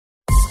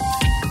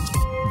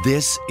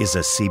This is a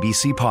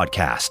CBC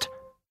podcast.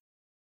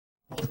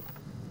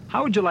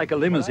 How would you like a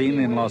limousine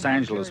in Los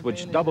Angeles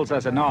which doubles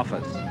as an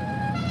office?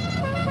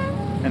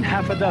 And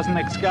half a dozen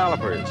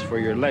Excaliburs for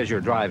your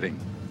leisure driving?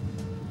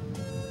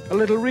 A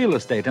little real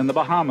estate in the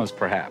Bahamas,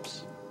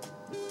 perhaps?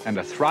 And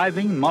a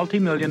thriving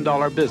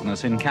multi-million-dollar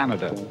business in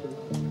Canada?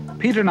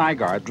 Peter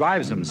Nygard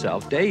drives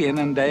himself day in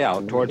and day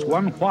out towards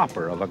one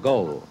whopper of a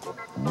goal.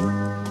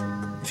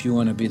 If you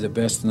want to be the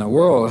best in the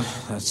world,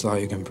 that's all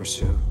you can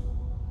pursue.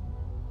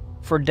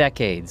 For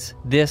decades,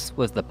 this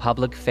was the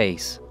public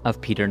face of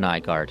Peter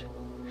Nygard,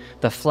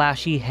 the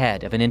flashy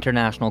head of an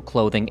international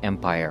clothing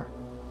empire.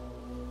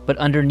 But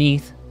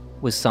underneath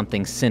was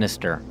something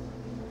sinister.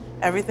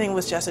 Everything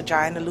was just a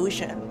giant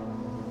illusion.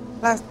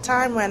 As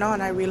time went on,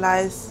 I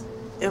realized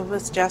it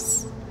was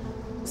just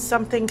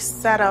something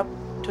set up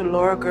to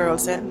lure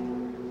girls in.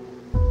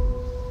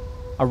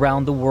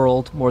 Around the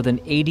world, more than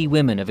 80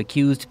 women have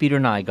accused Peter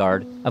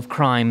Nygard of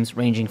crimes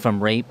ranging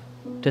from rape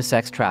to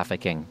sex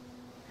trafficking.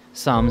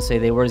 Some say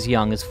they were as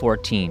young as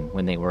 14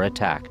 when they were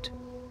attacked.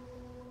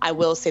 I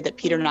will say that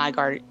Peter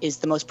Nygard is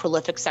the most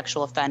prolific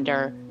sexual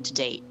offender to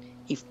date.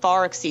 He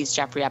far exceeds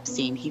Jeffrey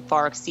Epstein. He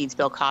far exceeds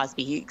Bill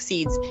Cosby. He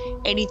exceeds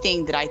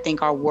anything that I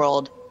think our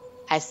world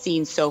has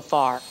seen so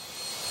far.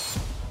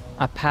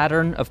 A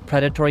pattern of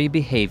predatory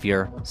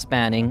behavior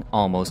spanning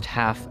almost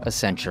half a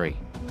century.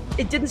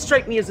 It didn't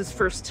strike me as his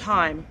first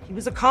time. He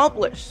was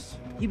accomplished.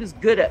 He was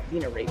good at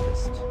being a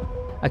rapist.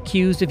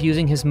 Accused of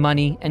using his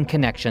money and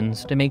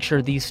connections to make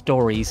sure these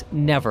stories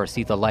never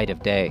see the light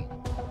of day.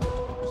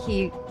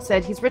 He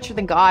said he's richer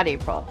than God,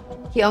 April.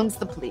 He owns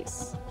the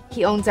police.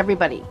 He owns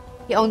everybody.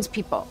 He owns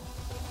people.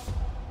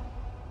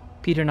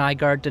 Peter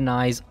Nygard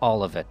denies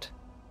all of it.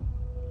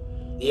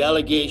 The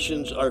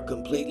allegations are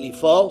completely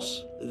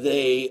false.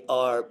 They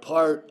are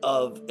part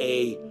of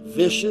a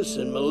vicious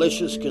and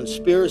malicious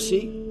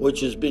conspiracy,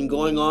 which has been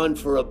going on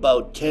for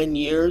about 10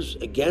 years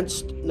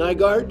against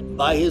Nygard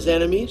by his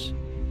enemies.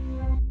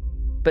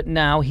 But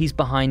now he's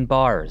behind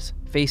bars,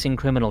 facing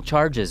criminal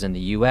charges in the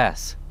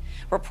U.S.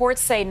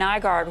 Reports say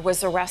Nygard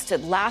was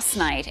arrested last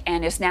night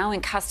and is now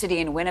in custody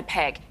in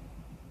Winnipeg.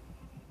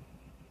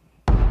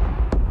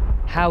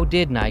 How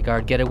did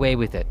Nygard get away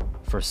with it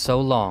for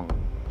so long?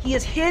 He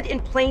is hid in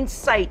plain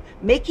sight,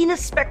 making a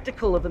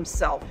spectacle of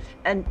himself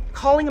and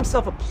calling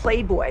himself a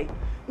playboy.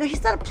 No,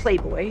 he's not a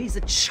playboy. He's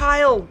a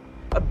child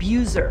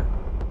abuser.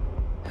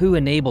 Who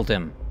enabled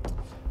him?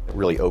 It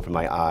really opened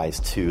my eyes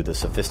to the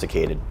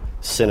sophisticated,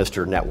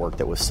 sinister network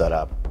that was set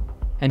up.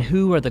 And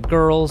who are the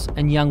girls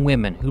and young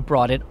women who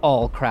brought it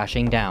all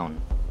crashing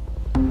down?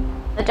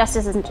 The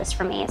justice isn't just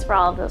for me, it's for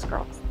all of those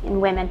girls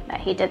and women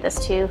that he did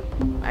this to.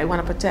 I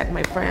want to protect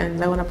my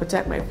friends, I want to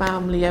protect my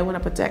family, I want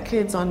to protect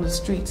kids on the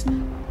streets.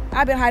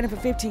 I've been hiding for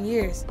 15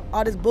 years.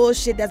 All this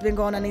bullshit that's been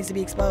going on needs to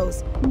be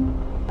exposed.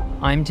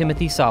 I'm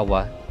Timothy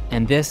Sawa,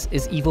 and this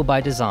is Evil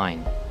by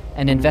Design,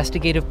 an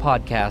investigative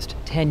podcast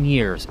 10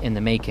 years in the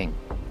making.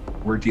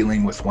 We're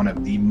dealing with one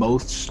of the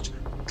most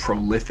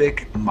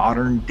prolific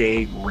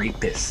modern-day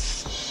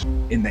rapists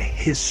in the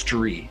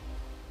history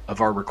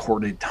of our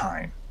recorded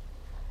time.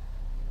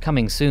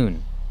 Coming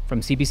soon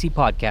from CBC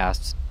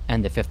Podcasts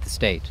and the Fifth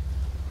Estate.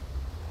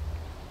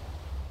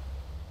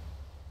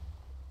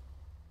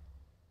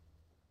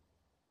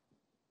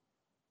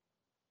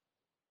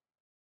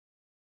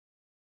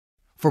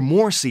 For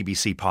more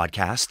CBC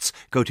podcasts,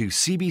 go to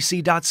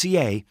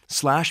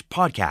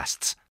cbc.ca/podcasts.